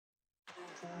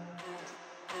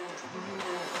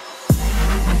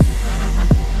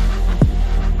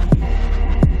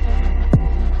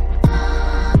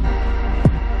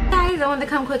I wanted to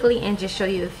come quickly and just show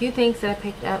you a few things that I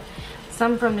picked up,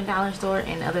 some from the dollar store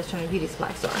and others from the beauty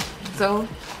supply store. So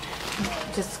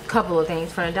just a couple of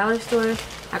things from the dollar store.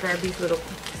 I grabbed these little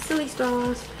silly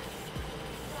straws.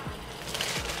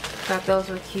 Thought those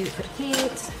were cute for the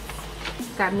kids.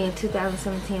 Got me a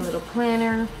 2017 little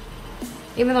planner.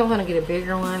 Even though I'm gonna get a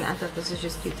bigger one, I thought this was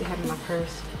just cute to have in my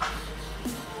purse.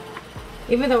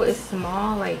 Even though it's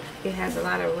small, like it has a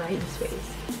lot of writing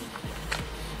space.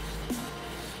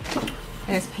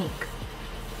 And it's pink.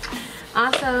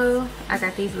 Also, I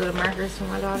got these little markers for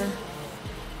my daughter,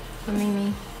 for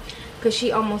Mimi, because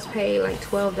she almost paid like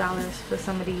 $12 for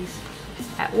some of these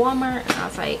at Walmart, and I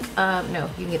was like, no,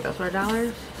 you can get those for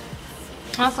 $1.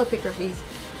 I also picked up these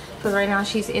because right now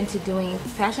she's into doing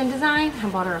fashion design. I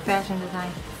bought her a fashion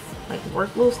design like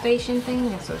work little station thing,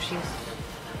 and so she's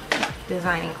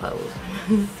designing clothes.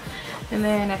 And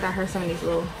then I got her some of these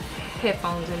little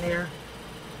headphones in there.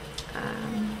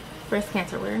 Breast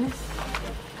cancer awareness.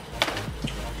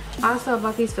 Also, I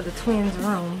bought these for the twins'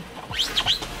 room.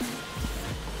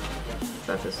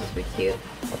 So this was pretty cute.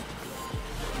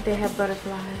 They have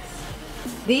butterflies.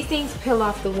 These things peel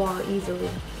off the wall easily,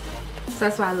 so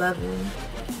that's why I love them.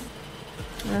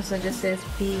 And this one just says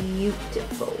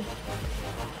beautiful.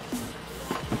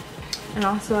 And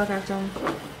also I got them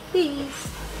these.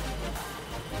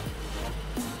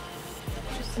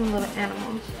 Just some little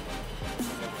animals.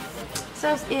 So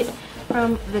that's it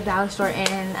from the dollar store,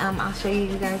 and I'll show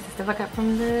you guys the stuff I got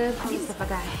from the beauty stuff. I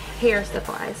got hair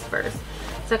supplies first.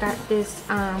 So I got this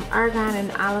argan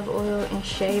and olive oil and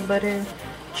shea butter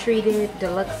treated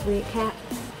deluxe wig cap,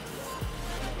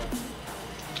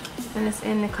 and it's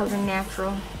in the color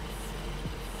natural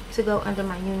to go under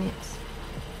my units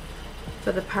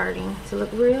for the parting to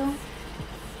look real.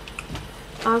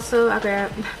 Also, I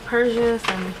grabbed Persia,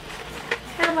 some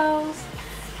hair bows.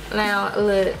 Now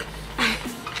look,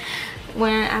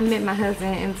 when I met my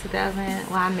husband in 2000,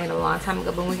 well, I met him a long time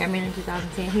ago, but when we got married in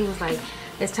 2010, he was like,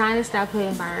 it's time to stop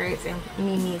putting barrettes in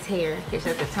Mimi's hair, because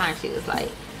at the time she was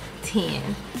like 10,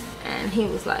 and he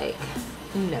was like,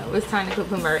 no, it's time to quit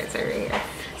putting barrettes in her hair.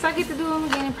 So I get to do them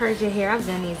again in Persia hair. I've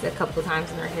done these a couple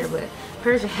times in her hair, but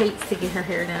Persia hates to get her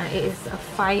hair done. It is a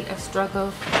fight, a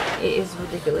struggle. It is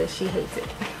ridiculous. She hates it.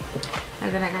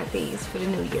 And then I got these for the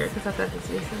new year because I thought this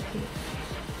would be so cute.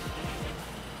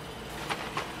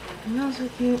 And those are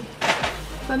cute.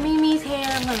 For Mimi's hair,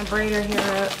 I'm going to braid her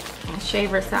hair up and shave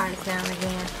her sides down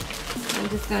again. I'm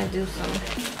just going to do some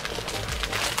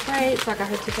braids. So I got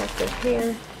her 2 packs of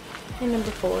hair in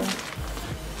number 4.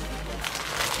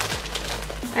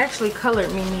 I actually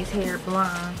colored Mimi's hair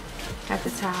blonde at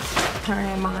the top,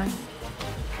 turning mine.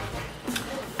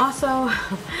 Also,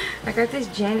 I got this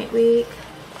Janet wig.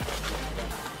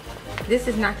 This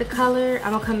is not the color.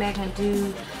 I'm gonna come back and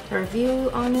do a review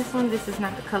on this one. This is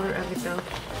not the color of it though.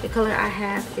 The color I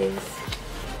have is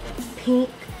pink.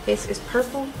 It's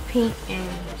purple, pink, and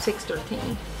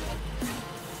 613.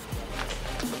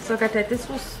 So I got that. This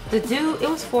was the it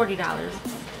was $40.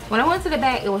 When I went to the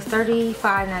back, it was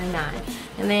 $35.99.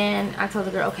 And then I told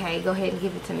the girl, okay, go ahead and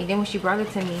give it to me. Then when she brought it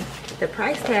to me, the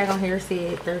price tag on here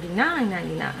said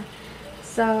 $39.99.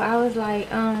 So I was like,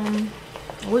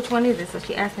 which one is it? So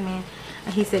she asked the man,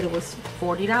 and he said it was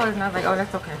 $40. And I was like, oh,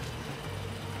 that's okay.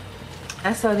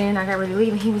 And so then I got ready to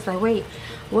leave, and he was like, wait,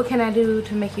 what can I do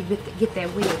to make you get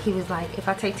that wig? He was like, if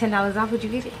I take $10 off, would you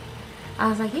get it? I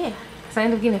was like, yeah. So I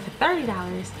ended up getting it for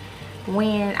 $30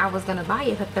 when I was gonna buy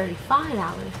it for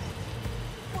 $35.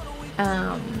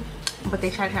 But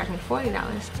they tried to charge me $40,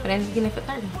 but I ended up getting it for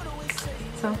 $30.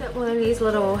 So I got one of these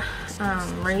little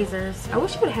razors. I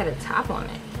wish it would have had a top on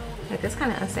it. Like, that's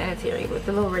kind of unsanitary, with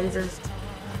the little razors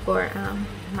for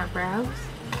my brows.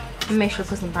 And make sure to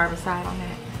put some barbicide on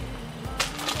that.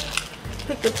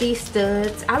 Picked up these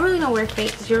studs. I really don't wear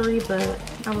fake jewelry, but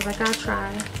I was like, I'll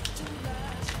try.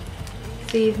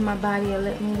 See if my body will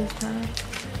let me this time.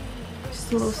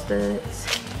 Just little studs.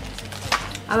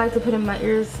 I like to put in my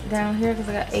ears down here because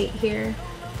I got 8 here,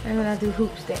 and then I do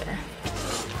hoops there.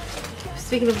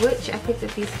 Speaking of which, I picked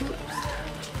up these hoops.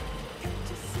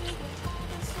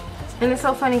 And it's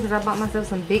so funny because I bought myself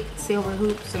some big silver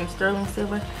hoops, some sterling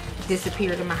silver.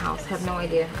 Disappeared in my house. Have no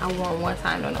idea. I wore them one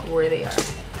time, don't know where they are.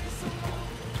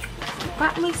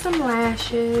 Got me some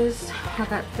lashes. I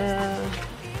got the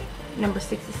number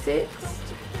 66,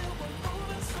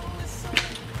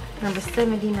 number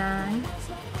 79,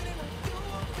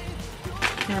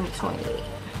 number 28.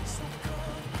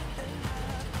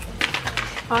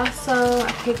 Also,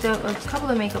 I picked up a couple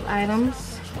of makeup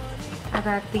items. I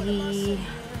got the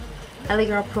LA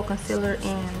Girl Pro Concealer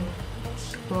in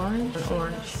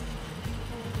orange.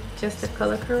 Just to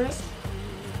color correct.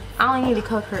 I only need to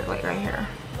color correct like right here.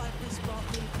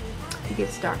 It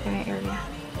gets dark in that area.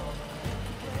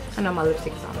 I know my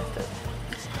lipstick is all messed up.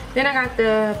 Then I got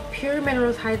the Pure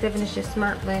Minerals High Definition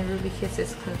Smart Blend Ruby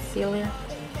Kisses Concealer.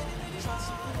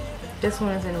 This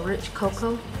one is in Rich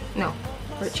Cocoa. No,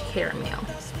 Rich Caramel.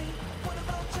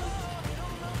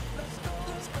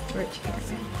 Rich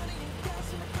Caramel.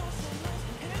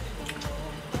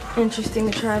 Interesting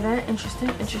to try that.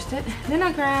 Interested. Then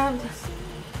I grabbed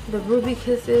the Ruby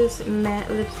Kisses matte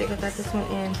lipstick. I got this one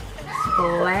in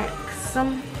black.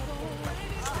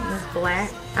 It's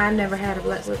black. I never had a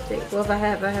black lipstick. Well, if I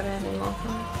have, I haven't had it in a long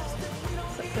time.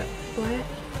 So black.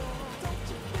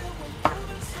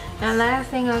 Now, last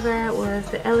thing I grabbed was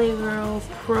the LA Girl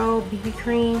Pro BB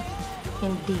Cream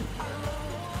in Deep.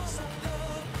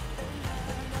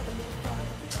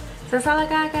 So that's all I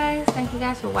got, guys. Thank you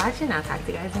guys for watching. I'll talk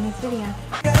to you guys in the next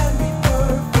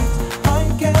video.